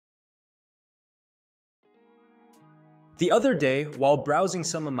The other day, while browsing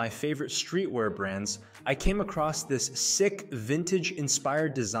some of my favorite streetwear brands, I came across this sick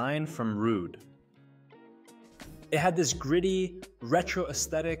vintage-inspired design from Rude. It had this gritty, retro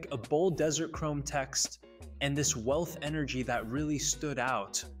aesthetic, a bold desert chrome text, and this wealth energy that really stood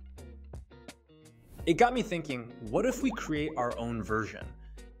out. It got me thinking, what if we create our own version?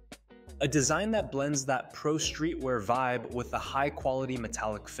 A design that blends that pro streetwear vibe with a high-quality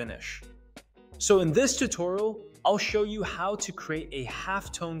metallic finish. So in this tutorial, I'll show you how to create a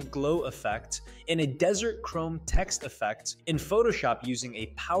halftone glow effect and a desert chrome text effect in Photoshop using a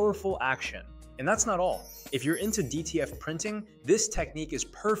powerful action. And that's not all. If you're into DTF printing, this technique is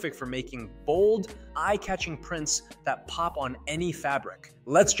perfect for making bold, eye-catching prints that pop on any fabric.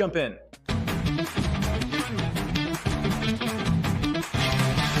 Let's jump in.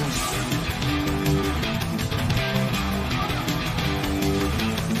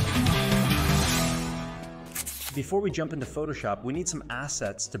 Before we jump into Photoshop, we need some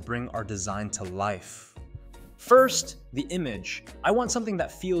assets to bring our design to life. First, the image. I want something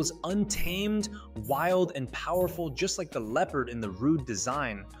that feels untamed, wild, and powerful, just like the leopard in the Rude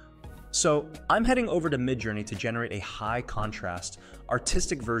design. So I'm heading over to Midjourney to generate a high contrast,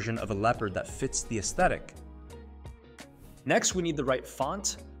 artistic version of a leopard that fits the aesthetic. Next, we need the right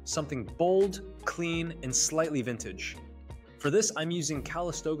font, something bold, clean, and slightly vintage. For this, I'm using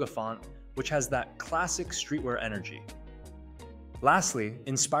Calistoga font, which has that classic streetwear energy. Lastly,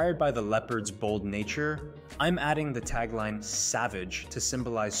 inspired by the leopard's bold nature, I'm adding the tagline "Savage" to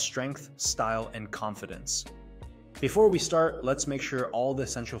symbolize strength, style, and confidence. Before we start, let's make sure all the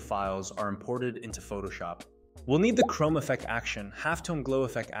essential files are imported into Photoshop. We'll need the chrome effect action, halftone glow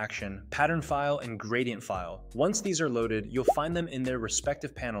effect action, pattern file, and gradient file. Once these are loaded, you'll find them in their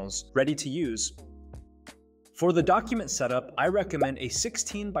respective panels, ready to use. For the document setup, I recommend a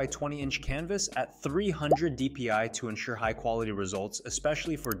 16 by 20 inch canvas at 300 dpi to ensure high quality results,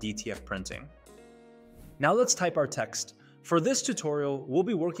 especially for DTF printing. Now let's type our text. For this tutorial, we'll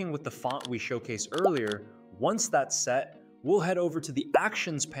be working with the font we showcased earlier. Once that's set, we'll head over to the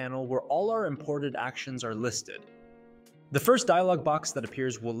Actions panel where all our imported actions are listed. The first dialog box that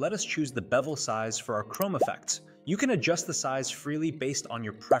appears will let us choose the bevel size for our chrome effect. You can adjust the size freely based on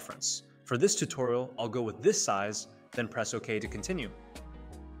your preference. For this tutorial, I'll go with this size, then press OK to continue.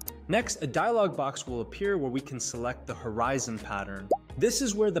 Next, a dialog box will appear where we can select the horizon pattern. This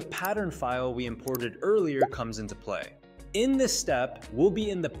is where the pattern file we imported earlier comes into play. In this step, we'll be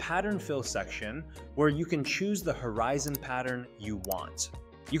in the pattern fill section where you can choose the horizon pattern you want.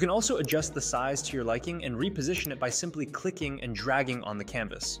 You can also adjust the size to your liking and reposition it by simply clicking and dragging on the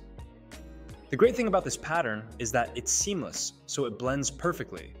canvas. The great thing about this pattern is that it's seamless, so it blends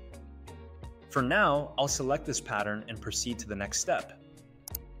perfectly. For now, I'll select this pattern and proceed to the next step.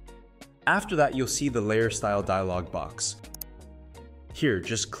 After that, you'll see the layer style dialog box. Here,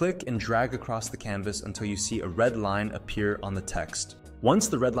 just click and drag across the canvas until you see a red line appear on the text. Once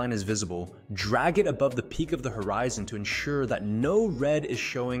the red line is visible, drag it above the peak of the horizon to ensure that no red is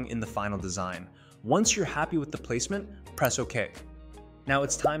showing in the final design. Once you're happy with the placement, press OK. Now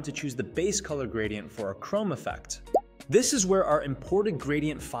it's time to choose the base color gradient for our chrome effect. This is where our imported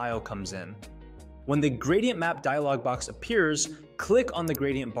gradient file comes in. When the gradient map dialog box appears, click on the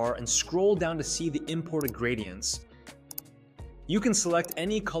gradient bar and scroll down to see the imported gradients. You can select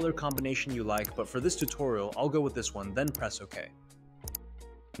any color combination you like, but for this tutorial, I'll go with this one, then press OK.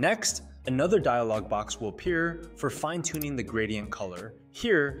 Next, another dialog box will appear for fine-tuning the gradient color.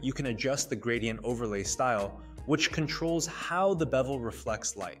 Here, you can adjust the gradient overlay style, which controls how the bevel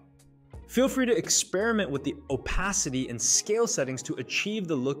reflects light. Feel free to experiment with the opacity and scale settings to achieve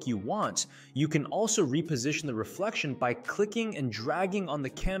the look you want. You can also reposition the reflection by clicking and dragging on the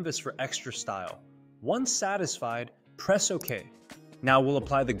canvas for extra style. Once satisfied, press OK. Now we'll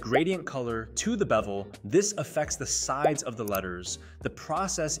apply the gradient color to the bevel. This affects the sides of the letters. The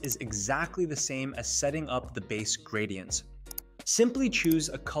process is exactly the same as setting up the base gradient. Simply choose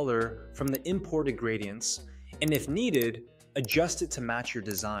a color from the imported gradients, and if needed, adjust it to match your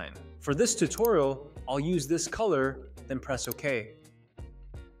design. For this tutorial, I'll use this color, then press OK.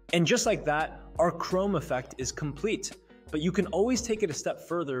 And just like that, our chrome effect is complete. But you can always take it a step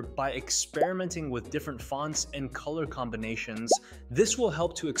further by experimenting with different fonts and color combinations. This will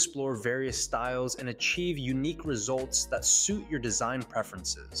help to explore various styles and achieve unique results that suit your design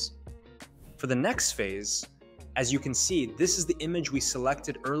preferences. For the next phase, as you can see, this is the image we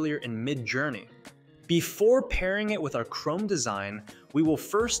selected earlier in Midjourney. Before pairing it with our chrome design, we will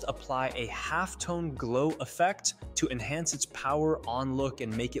first apply a halftone glow effect to enhance its power on look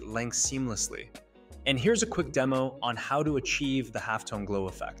and make it length seamlessly. And here's a quick demo on how to achieve the halftone glow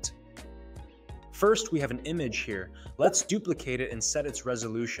effect. First, we have an image here. Let's duplicate it and set its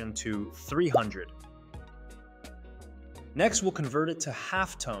resolution to 300. Next, we'll convert it to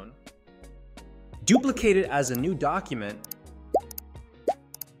halftone. Duplicate it as a new document,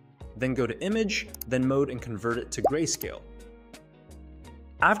 then go to image, then mode and convert it to grayscale.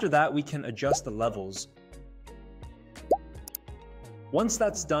 After that, we can adjust the levels. Once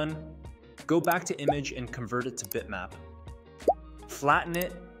that's done, go back to image and convert it to bitmap. Flatten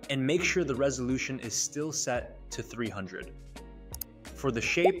it and make sure the resolution is still set to 300. For the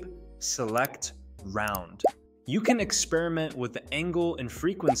shape, select round. You can experiment with the angle and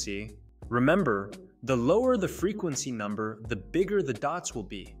frequency. Remember, the lower the frequency number, the bigger the dots will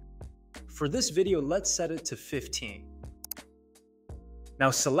be. For this video, let's set it to 15.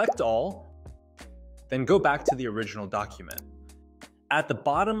 Now select all, then go back to the original document. At the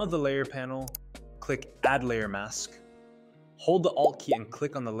bottom of the layer panel, click Add Layer Mask. Hold the Alt key and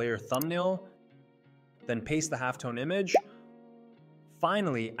click on the layer thumbnail, then paste the halftone image.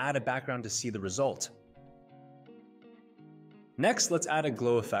 Finally, add a background to see the result. Next, let's add a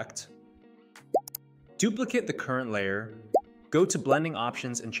glow effect. Duplicate the current layer, go to blending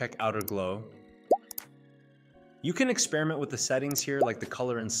options and check outer glow. You can experiment with the settings here, like the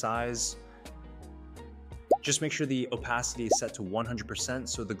color and size. Just make sure the opacity is set to 100%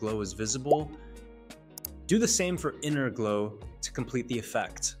 so the glow is visible. Do the same for inner glow to complete the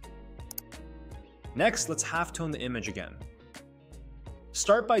effect. Next, let's halftone the image again.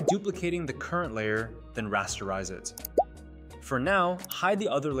 Start by duplicating the current layer, then rasterize it. For now, hide the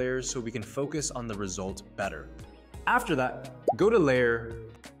other layers so we can focus on the result better. After that, go to Layer,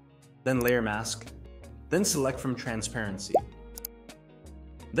 then Layer Mask, then select from Transparency.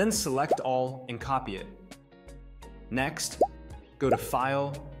 Then select all and copy it. Next, go to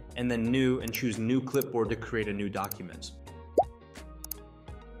File, and then New and choose New Clipboard to create a new document.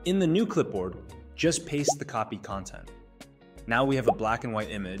 In the new clipboard, just paste the copied content. Now we have a black and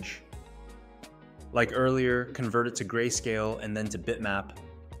white image. Like earlier, convert it to grayscale and then to bitmap.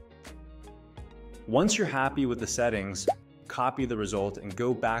 Once you're happy with the settings, copy the result and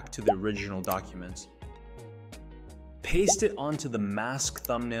go back to the original document. Paste it onto the mask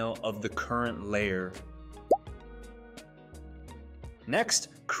thumbnail of the current layer. Next,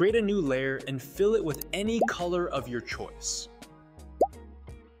 create a new layer and fill it with any color of your choice.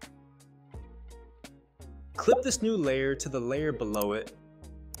 Clip this new layer to the layer below it,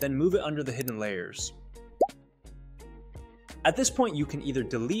 then move it under the hidden layers. At this point, you can either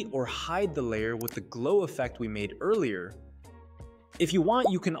delete or hide the layer with the glow effect we made earlier. If you want,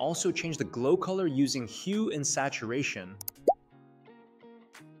 you can also change the glow color using hue and saturation.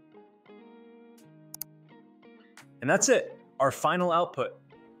 And that's it, our final output.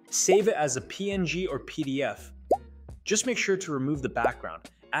 Save it as a PNG or PDF. Just make sure to remove the background,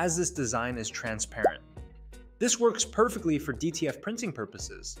 as this design is transparent. This works perfectly for DTF printing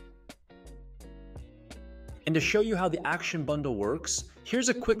purposes. And to show you how the action bundle works, here's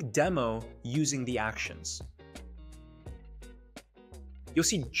a quick demo using the actions. You'll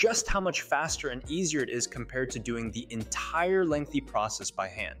see just how much faster and easier it is compared to doing the entire lengthy process by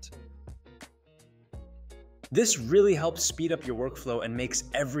hand. This really helps speed up your workflow and makes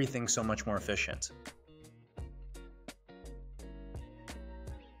everything so much more efficient.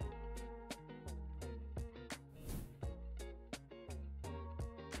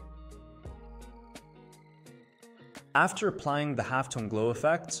 After applying the halftone glow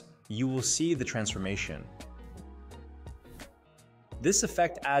effect, you will see the transformation. This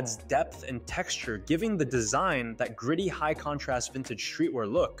effect adds depth and texture, giving the design that gritty, high-contrast vintage streetwear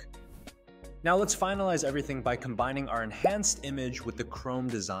look. Now let's finalize everything by combining our enhanced image with the chrome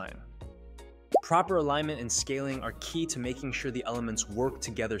design. Proper alignment and scaling are key to making sure the elements work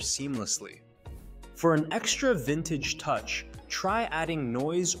together seamlessly. For an extra vintage touch, try adding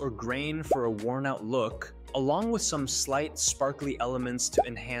noise or grain for a worn-out look, along with some slight sparkly elements to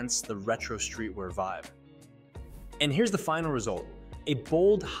enhance the retro streetwear vibe. And here's the final result, a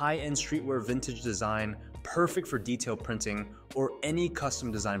bold high-end streetwear vintage design perfect for detail printing or any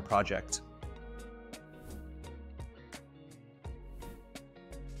custom design project.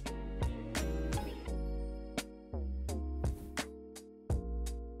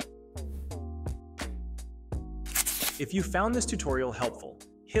 If you found this tutorial helpful,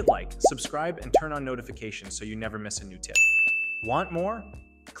 hit like, subscribe, and turn on notifications so you never miss a new tip. Want more?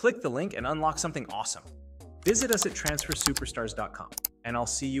 Click the link and unlock something awesome. Visit us at transfersuperstars.com, and I'll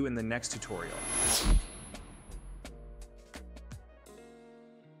see you in the next tutorial.